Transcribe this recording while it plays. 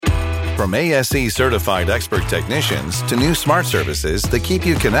From ASE certified expert technicians to new smart services that keep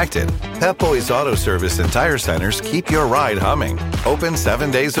you connected, Pep Boys Auto Service and Tire Centers keep your ride humming. Open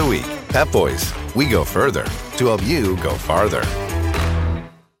 7 days a week. Pep Boys, we go further to help you go farther.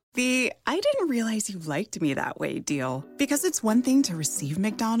 The I didn't realize you liked me that way deal. Because it's one thing to receive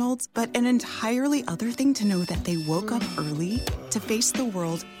McDonald's, but an entirely other thing to know that they woke up early to face the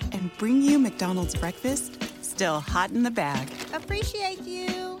world and bring you McDonald's breakfast still hot in the bag. Appreciate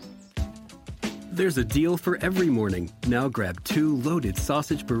you. There's a deal for every morning. Now grab 2 loaded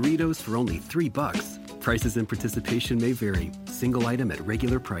sausage burritos for only $3. Prices and participation may vary. Single item at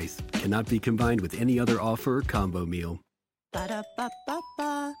regular price. Cannot be combined with any other offer or combo meal.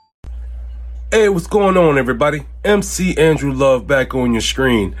 Ba-da-ba-ba-ba. Hey, what's going on, everybody? MC Andrew Love back on your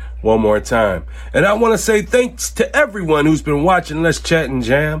screen one more time. And I want to say thanks to everyone who's been watching Let's Chat and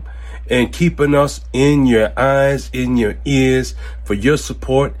Jam and keeping us in your eyes, in your ears, for your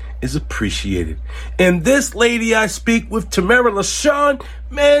support is appreciated. And this lady I speak with, Tamara LaShawn,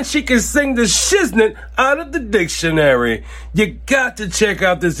 man, she can sing the shiznit out of the dictionary. You got to check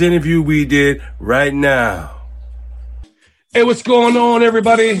out this interview we did right now. Hey, what's going on,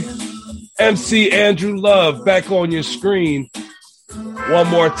 everybody? MC Andrew Love back on your screen one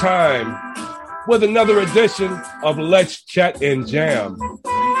more time with another edition of Let's Chat and Jam.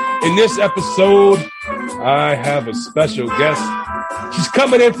 In this episode, I have a special guest. She's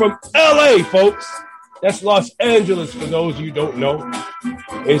coming in from LA, folks. That's Los Angeles for those you don't know.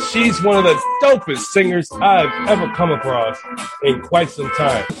 And she's one of the dopest singers I've ever come across in quite some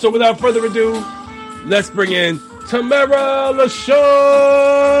time. So without further ado, let's bring in Tamara LaShawn.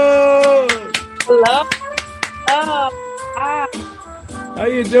 Hello. How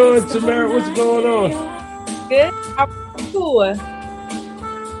you doing, Tamara? What's going on? Good. How are you?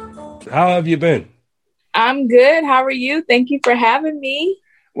 How have you been? I'm good. How are you? Thank you for having me.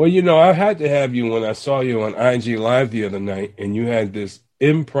 Well, you know, I had to have you when I saw you on IG Live the other night, and you had this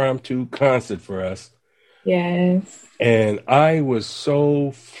impromptu concert for us. Yes. And I was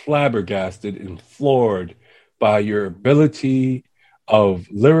so flabbergasted and floored by your ability of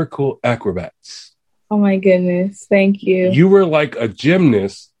lyrical acrobats. Oh my goodness. Thank you. You were like a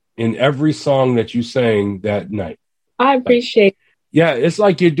gymnast in every song that you sang that night. I appreciate it. Yeah, it's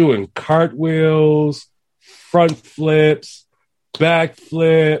like you're doing cartwheels, front flips, back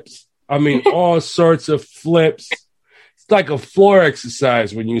flips. I mean, all sorts of flips. It's like a floor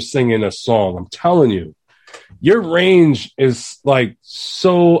exercise when you're singing a song. I'm telling you, your range is like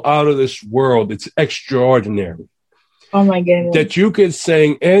so out of this world. It's extraordinary. Oh my goodness. That you could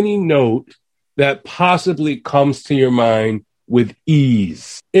sing any note that possibly comes to your mind with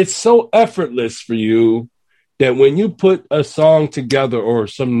ease. It's so effortless for you that when you put a song together or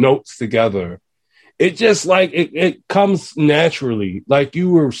some notes together, it just like it comes naturally, like you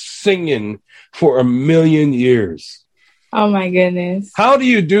were singing for a million years. Oh my goodness. How do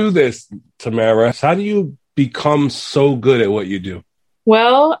you do this, Tamara? How do you become so good at what you do?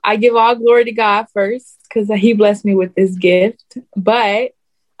 Well, I give all glory to God first because He blessed me with this gift. But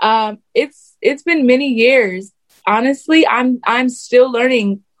it's been many years. Honestly, I'm still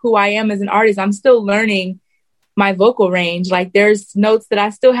learning who I am as an artist. I'm still learning my vocal range. Like there's notes that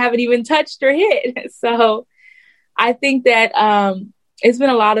I still haven't even touched or hit. So I think that it's been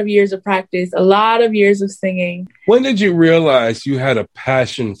a lot of years of practice, a lot of years of singing. When did you realize you had a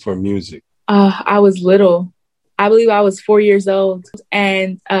passion for music? I was little. I believe I was 4 years old.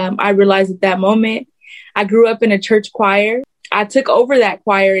 And I realized at that moment, I grew up in a church choir. I took over that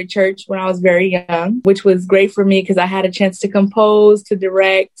choir at church when I was very young, which was great for me because I had a chance to compose, to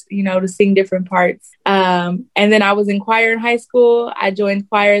direct, to sing different parts. And then I was in choir in high school. I joined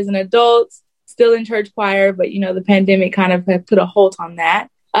choir as an adult, still in church choir, but, the pandemic kind of put a halt on that.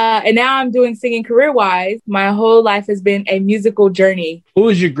 And now I'm doing singing career-wise. My whole life has been a musical journey. Who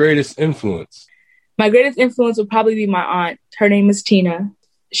is your greatest influence? My greatest influence would probably be my aunt. Her name is Tina.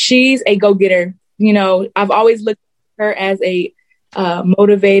 She's a go-getter. I've always looked at her as a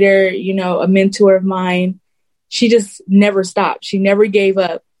motivator, a mentor of mine. She just never stopped. She never gave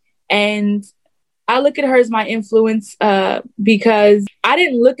up. And I look at her as my influence because I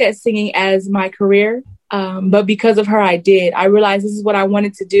didn't look at singing as my career, but because of her, I did. I realized this is what I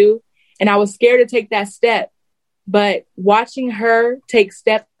wanted to do. And I was scared to take that step. But watching her take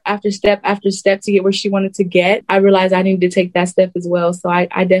step after step after step to get where she wanted to get, I realized I needed to take that step as well. So I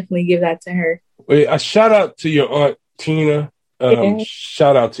definitely give that to her. Wait, a shout out to your aunt, Tina.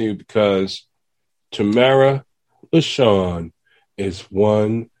 Shout out to you because Tamara LaShawn is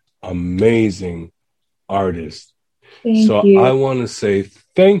one amazing artist. Thank you. I want to say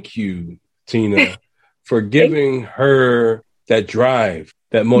thank you, Tina, for giving her that drive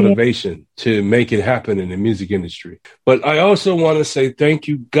that motivation to make it happen in the music industry. But I also want to say thank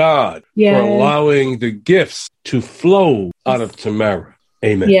you, God, for allowing the gifts to flow out of Tamara.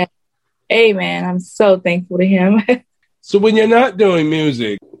 Amen. Yeah. Amen. I'm so thankful to him. So when you're not doing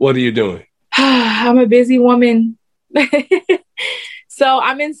music, what are you doing? I'm a busy woman. So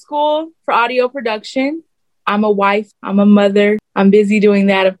I'm in school for audio production. I'm a wife. I'm a mother. I'm busy doing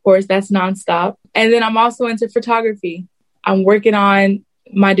that. Of course, that's nonstop. And then I'm also into photography. I'm working on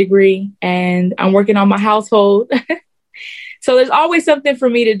my degree and I'm working on my household. So there's always something for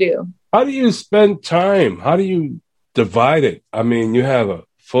me to do. How do you spend time? How do you divide it? I mean, you have a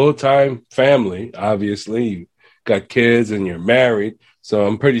full-time family, obviously. You got kids and you're married. So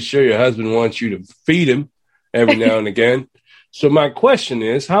I'm pretty sure your husband wants you to feed him every now and again. So my question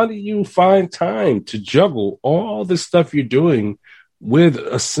is, how do you find time to juggle all the stuff you're doing with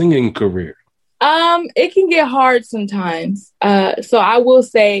a singing career? It can get hard sometimes. So I will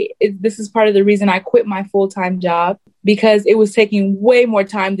say this is part of the reason I quit my full-time job, because it was taking way more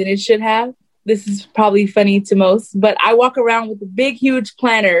time than it should have. This is probably funny to most, but I walk around with a big, huge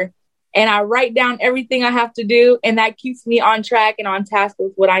planner and I write down everything I have to do. And that keeps me on track and on task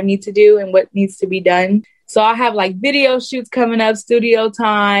with what I need to do and what needs to be done. So I have like video shoots coming up, studio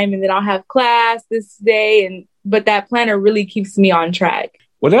time, and then I'll have class this day. But that planner really keeps me on track.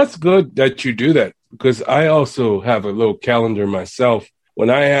 Well, that's good that you do that, because I also have a little calendar myself. When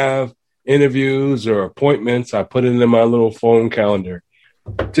I have interviews or appointments, I put it in my little phone calendar.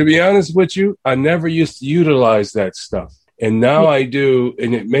 To be honest with you, I never used to utilize that stuff. And now I do,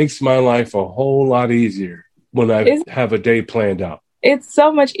 and it makes my life a whole lot easier when I have a day planned out. It's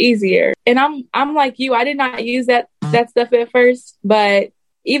so much easier. And I'm like you, I did not use that stuff at first, but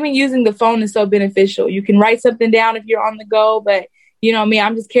even using the phone is so beneficial. You can write something down if you're on the go, but you know me,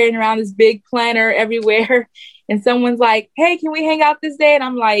 I'm just carrying around this big planner everywhere. And someone's like, hey, can we hang out this day? And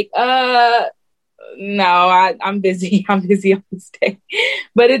I'm like, no, I'm busy. I'm busy on this day.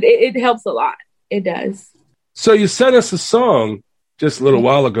 But it helps a lot. It does. So you sent us a song just a little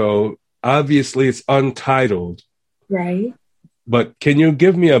while ago. Obviously, it's untitled. Right. But can you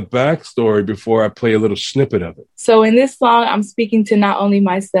give me a backstory before I play a little snippet of it? So in this song, I'm speaking to not only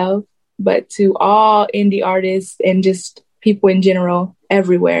myself, but to all indie artists and just people in general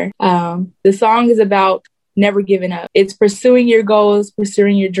everywhere. The song is about never giving up. It's pursuing your goals,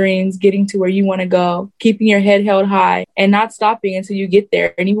 pursuing your dreams, getting to where you want to go, keeping your head held high and not stopping until you get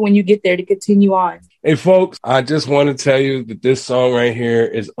there. And even when you get there, to continue on. Hey, folks, I just want to tell you that this song right here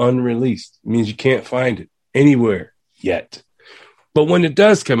is unreleased. It means you can't find it anywhere yet. But when it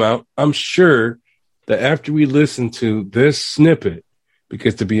does come out, I'm sure that after we listen to this snippet,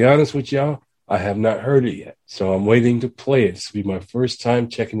 because to be honest with y'all, I have not heard it yet. So I'm waiting to play it. This will be my first time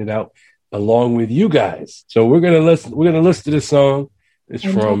checking it out along with you guys. So we're gonna listen to this song. It's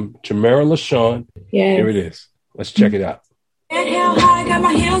from Tamara LaShawn. Yes. Here it is. Let's check it out. Inhale high, got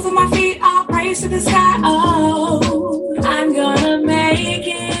my heels on my feet, I'll praise to the sky. Oh, I'm gonna make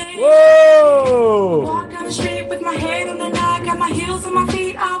it. Whoa! Walk down the street with my head on the knock, got my heels on my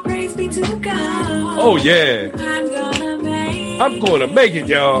feet, all praise be to God. Oh yeah. I'm gonna make it,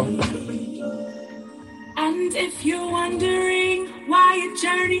 y'all. And if you're wondering why your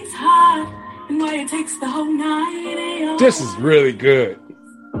journey's hard and why it takes the whole night, this is really good.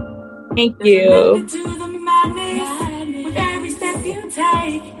 Thank you.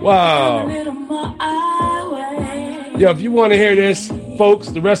 Wow. Yo, if you want to hear this, folks,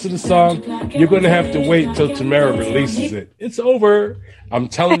 the rest of the song, you're going to have to wait till Tamara releases it. It's over. I'm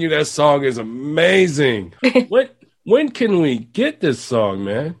telling you, that song is amazing. When can we get this song,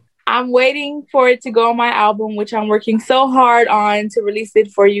 man? I'm waiting for it to go on my album, which I'm working so hard on to release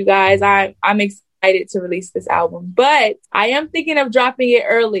it for you guys. I'm excited to release this album, but I am thinking of dropping it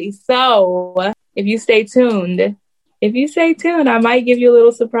early. So if you stay tuned, I might give you a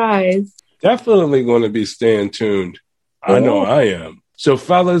little surprise. Definitely going to be staying tuned. I know I am. So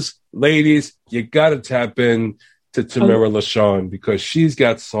fellas, ladies, you got to tap in to Tamara LaShawn, because she's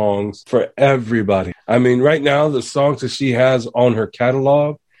got songs for everybody. I mean, right now, the songs that she has on her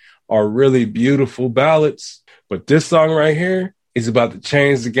catalog are really beautiful ballads. But this song right here is about to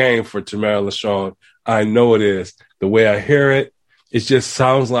change the game for Tamara LaShawn. I know it is. The way I hear it, it just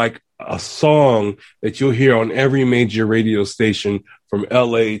sounds like a song that you'll hear on every major radio station from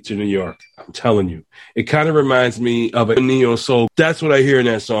LA to New York. I'm telling you. It kind of reminds me of a neo soul. That's what I hear in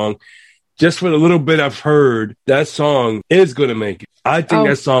that song. Just for the little bit I've heard, that song is going to make it. I think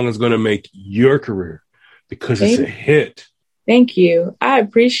that song is going to make your career because it's a hit. Thank you. I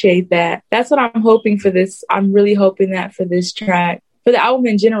appreciate that. That's what I'm hoping for this. I'm really hoping that for this track, for the album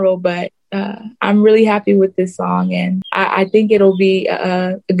in general, but I'm really happy with this song, and I think it'll be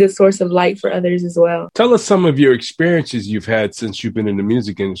a good source of light for others as well. Tell us some of your experiences you've had since you've been in the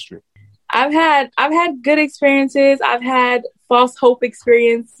music industry. I've had good experiences. I've had false hope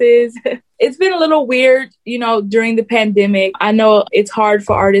experiences. It's been a little weird, during the pandemic. I know it's hard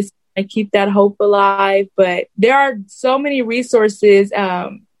for artists to keep that hope alive, but there are so many resources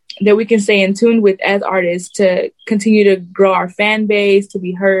that we can stay in tune with as artists to continue to grow our fan base, to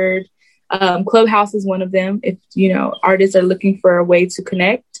be heard. Clubhouse is one of them. If, artists are looking for a way to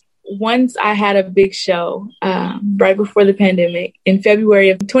connect. Once I had a big show right before the pandemic in February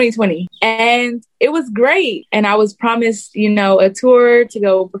of 2020, and it was great. And I was promised, a tour to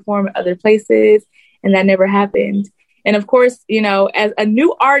go perform at other places, and that never happened. And of course, as a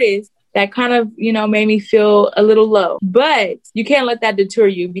new artist, that kind of, made me feel a little low. But you can't let that deter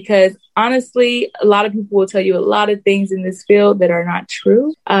you, because honestly, a lot of people will tell you a lot of things in this field that are not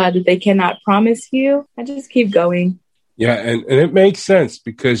true, that they cannot promise you. I just keep going. Yeah, and it makes sense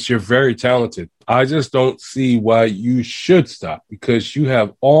because you're very talented. I just don't see why you should stop, because you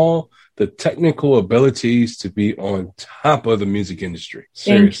have all the technical abilities to be on top of the music industry.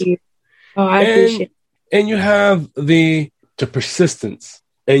 Seriously. Thank you. Oh, I appreciate it. And you have the persistence,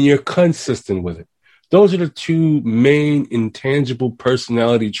 and you're consistent with it. Those are the two main intangible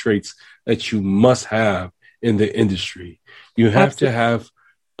personality traits that you must have in the industry. You have to have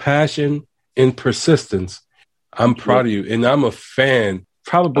passion and persistence. I'm proud of you, and I'm a fan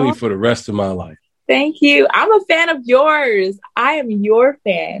probably for the rest of my life. Thank you. I'm a fan of yours. I am your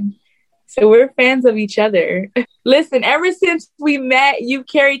fan. So we're fans of each other. Listen, ever since we met, you've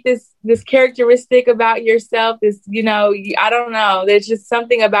carried this characteristic about yourself, I don't know. There's just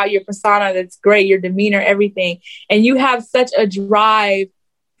something about your persona that's great, your demeanor, everything. And you have such a drive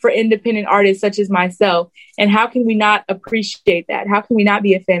for independent artists such as myself. And how can we not appreciate that? How can we not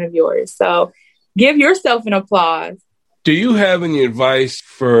be a fan of yours? So give yourself an applause. Do you have any advice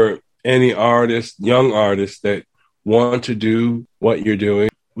for any artists, young artists that want to do what you're doing?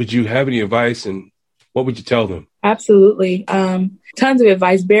 Would you have any advice, and what would you tell them? Absolutely. Tons of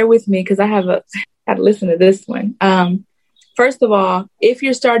advice. Bear with me because I got to listen to this one. First of all, if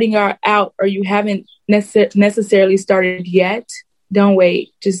you're starting out or you haven't necessarily started yet, don't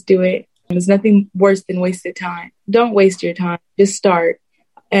wait. Just do it. There's nothing worse than wasted time. Don't waste your time. Just start.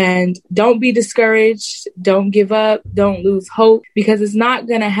 And don't be discouraged. Don't give up. Don't lose hope, because it's not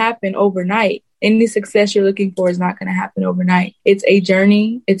going to happen overnight. Any success you're looking for is not going to happen overnight. It's a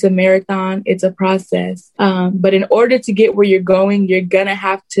journey. It's a marathon. It's a process. But in order to get where you're going, you're going to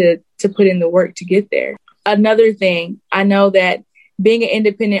have to put in the work to get there. Another thing, I know that being an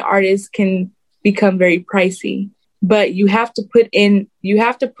independent artist can become very pricey, but you have to put in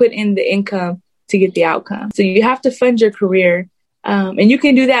the income to get the outcome. So you have to fund your career. And you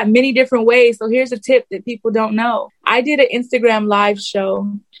can do that many different ways. So here's a tip that people don't know. I did an Instagram live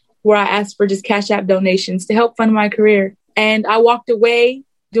show where I asked for just Cash App donations to help fund my career. And I walked away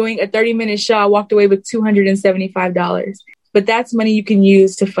doing a 30-minute show. I walked away with $275. But that's money you can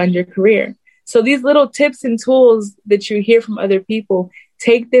use to fund your career. So these little tips and tools that you hear from other people,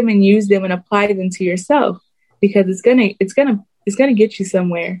 take them and use them and apply them to yourself, because it's gonna get you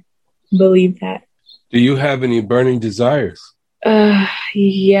somewhere. Believe that. Do you have any burning desires?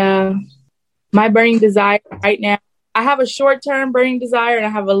 Yeah. My burning desire right now, I have a short-term burning desire and I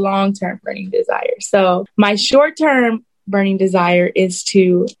have a long-term burning desire. So my short-term burning desire is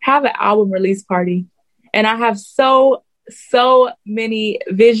to have an album release party. And I have so many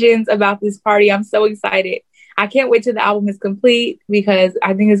visions about this party. I'm so excited. I can't wait till the album is complete, because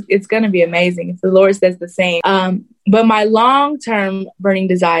I think it's going to be amazing if the Lord says the same. But my long-term burning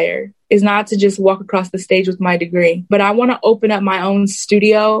desire is not to just walk across the stage with my degree, but I want to open up my own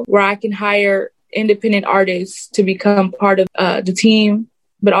studio where I can hire independent artists to become part of the team,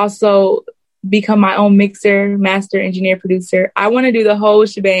 but also become my own mixer, master, engineer, producer. I want to do the whole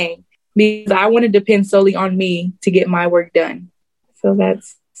shebang, because I want to depend solely on me to get my work done. So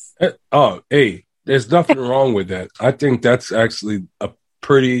that's... there's nothing wrong with that. I think that's actually a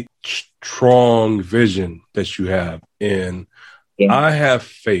pretty strong vision that you have. And I have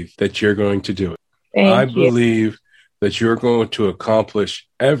faith that you're going to do it. I believe that you're going to accomplish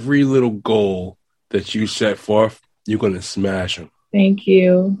every little goal that you set forth. You're going to smash them. Thank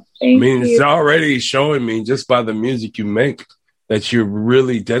you. It's already showing me just by the music you make that you're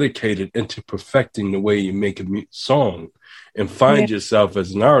really dedicated into perfecting the way you make a song and find yourself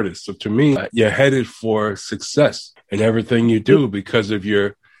as an artist. So to me, you're headed for success in everything you do because of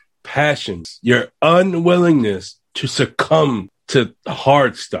your passions, your unwillingness to succumb to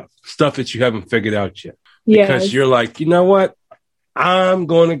hard stuff that you haven't figured out yet. Because you're like, you know what? I'm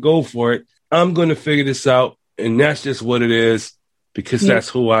going to go for it. I'm going to figure this out. And that's just what it is, because that's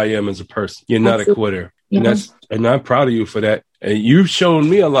who I am as a person. You're not a quitter. And I'm proud of you for that. And you've shown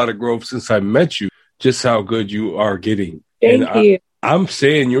me a lot of growth since I met you, just how good you are getting. Thank you. I'm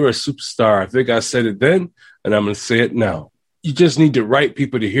saying you're a superstar. I think I said it then, and I'm going to say it now. You just need the right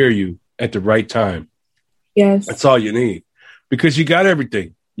people to hear you at the right time. Yes. That's all you need, because you got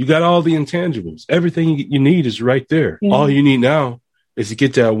everything. You got all the intangibles. Everything you need is right there. Yeah. All you need now is to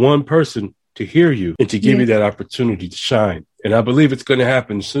get that one person to hear you and to give you that opportunity to shine. And I believe it's going to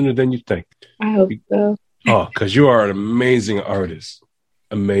happen sooner than you think. I hope so. Oh, because you are an amazing artist.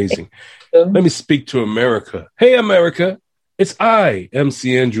 Amazing. Let me speak to America. Hey, America. It's I,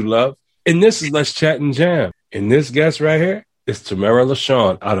 MC Andrew Love, and this is Let's Chat and Jam. And this guest right here is Tamara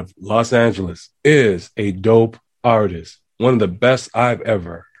LaShawn out of Los Angeles. Is a dope artist. One of the best I've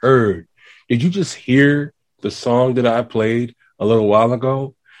ever heard. Did you just hear the song that I played a little while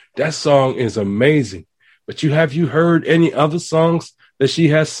ago? That song is amazing. But have you heard any other songs that she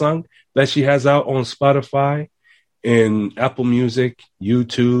has sung, that she has out on Spotify and Apple Music,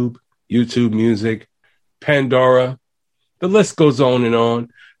 YouTube Music, Pandora? The list goes on and on.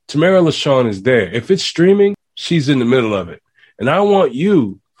 Tamara LaShawn is there. If it's streaming, she's in the middle of it. And I want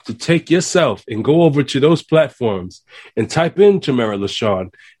you to take yourself and go over to those platforms and type in Tamara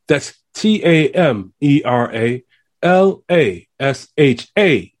LaShawn. That's TaMeralaShawn.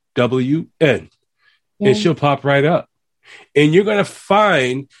 And she'll pop right up. And you're going to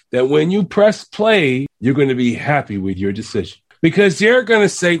find that when you press play, you're going to be happy with your decision. Because they're going to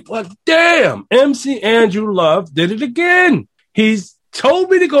say, well, damn, MC Andrew Love did it again. He's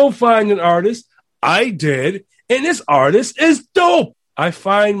told me to go find an artist. I did. And this artist is dope. I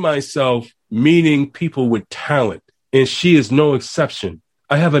find myself meeting people with talent, and she is no exception.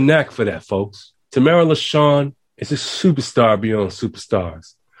 I have a knack for that, folks. Tamara LaShawn is a superstar beyond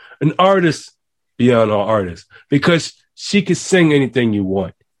superstars, an artist beyond all artists, because she can sing anything you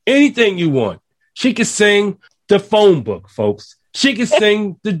want. Anything you want. She can sing the phone book, folks. She can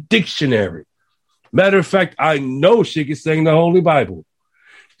sing the dictionary. Matter of fact, I know she can sing the Holy Bible.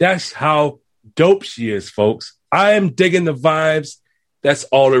 That's how dope she is, folks. I am digging the vibes. That's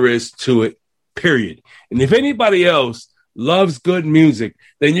all there is to it, period. And if anybody else loves good music,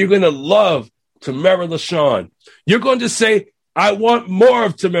 then you're going to love Tamara LaShawn. You're going to say, I want more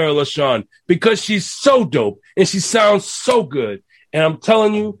of Tamara LaShawn, because she's so dope and she sounds so good. And I'm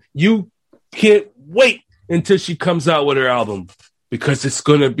telling you, you can't wait until she comes out with her album, because it's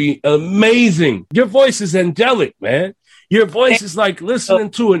going to be amazing. Your voice is angelic, man. Your voice is like listening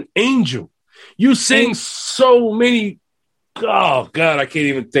to an angel. You sing so many, oh God, I can't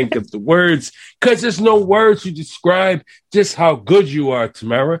even think of the words, because there's no words to describe just how good you are,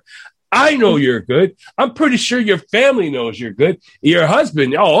 Tamara. I know you're good. I'm pretty sure your family knows you're good. Your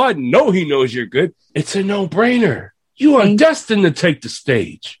husband, I know he knows you're good. It's a no-brainer. You are destined to take the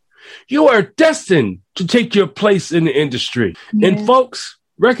stage. You are destined to take your place in the industry. Yeah. And folks,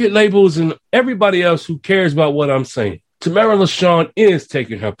 record labels and everybody else who cares about what I'm saying, Tamara LaShawn is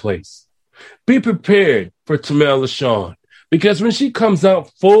taking her place. Be prepared for Tamara LaShawn, because when she comes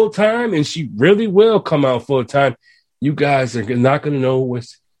out full-time, and she really will come out full-time, you guys are not going to know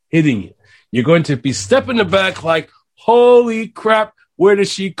what's hitting you. You're going to be stepping in the back like, holy crap, where did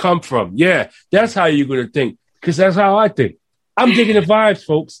she come from? Yeah, that's how you're going to think, because that's how I think. I'm digging the vibes,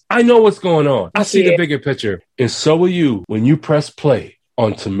 folks. I know what's going on. I see the bigger picture. And so will you when you press play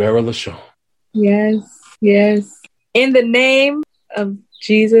on Tamara LaShawn. Yes, yes. In the name of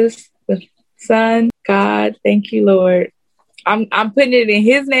Jesus, the Son, God, thank you, Lord. I'm putting it in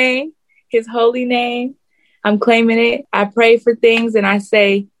his name, his holy name. I'm claiming it. I pray for things and I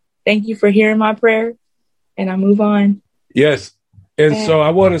say, thank you for hearing my prayer. And I move on. Yes. And so I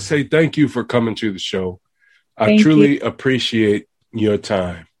want to say thank you for coming to the show. I truly appreciate your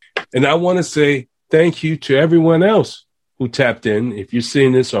time. And I want to say thank you to everyone else who tapped in. If you're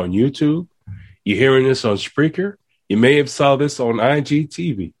seeing this on YouTube, you're hearing this on Spreaker, you may have saw this on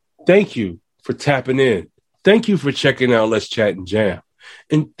IGTV. Thank you for tapping in. Thank you for checking out Let's Chat and Jam.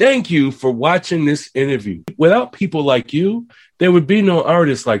 And thank you for watching this interview. Without people like you, there would be no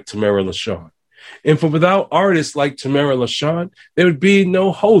artists like Tamara LaShawn. And without artists like Tamara LaShawn, there would be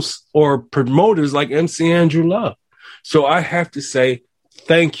no hosts or promoters like MC Andrew Love. So I have to say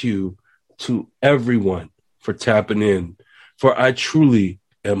thank you to everyone for tapping in, for I truly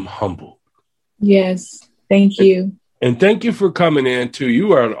am humbled. Yes, thank you. And thank you for coming in, too.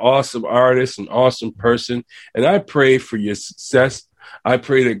 You are an awesome artist, an awesome person, and I pray for your success. I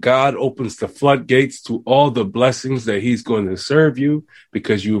pray that God opens the floodgates to all the blessings that he's going to serve you,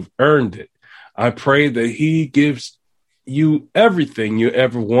 because you've earned it. I pray that he gives you everything you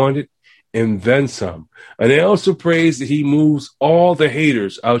ever wanted and then some. And they also praise that he moves all the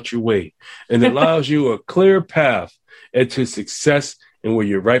haters out your way and allows you a clear path into success and where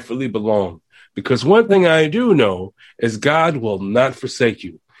you rightfully belong. Because one thing I do know is God will not forsake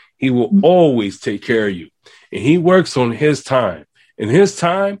you. He will always take care of you. And he works on his time. And his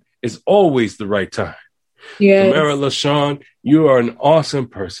time is always the right time. Yes. Tamara LaShawn, you are an awesome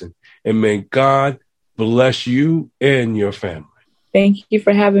person. And may God bless you and your family. Thank you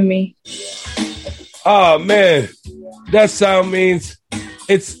for having me. Oh, man. That sound means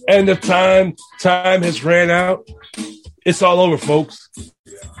it's end of time. Time has ran out. It's all over, folks.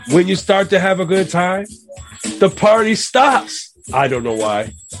 When you start to have a good time, the party stops. I don't know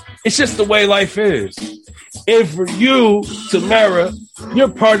why. It's just the way life is. And for you, Tamara, you're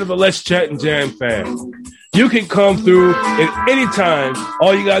part of the Let's Chat and Jam fam. You can come through at any time.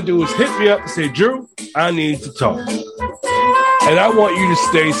 All you got to do is hit me up and say, Drew, I need to talk. And I want you to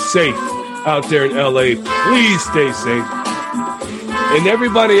stay safe out there in LA. Please stay safe. And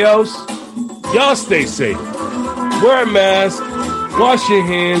everybody else, y'all stay safe. Wear a mask, wash your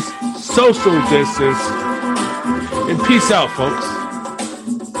hands, social distance, and peace out, folks.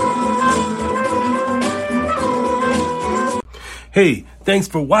 Hey, thanks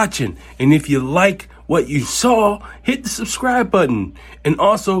for watching. And if you like what you saw, hit the subscribe button and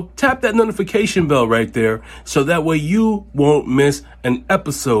also tap that notification bell right there so that way you won't miss an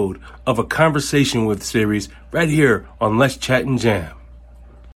episode of a Conversation With series right here on Let's Chat and Jam.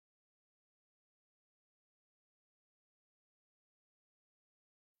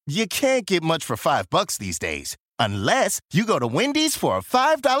 You can't get much for $5 these days. Unless you go to Wendy's for a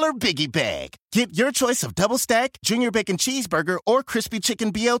 $5 Biggie Bag. Get your choice of double stack, junior bacon cheeseburger, or crispy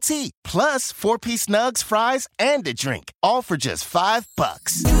chicken BLT. Plus 4-piece nugs, fries, and a drink. All for just $5.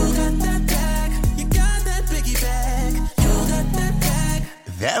 You got that bag. You got that Biggie Bag. You got that bag.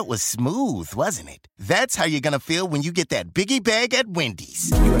 That was smooth, wasn't it? That's how you're going to feel when you get that Biggie Bag at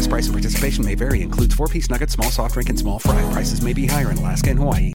Wendy's. U.S. price and participation may vary. Includes 4-piece nuggets, small soft drink, and small fry. Prices may be higher in Alaska and Hawaii.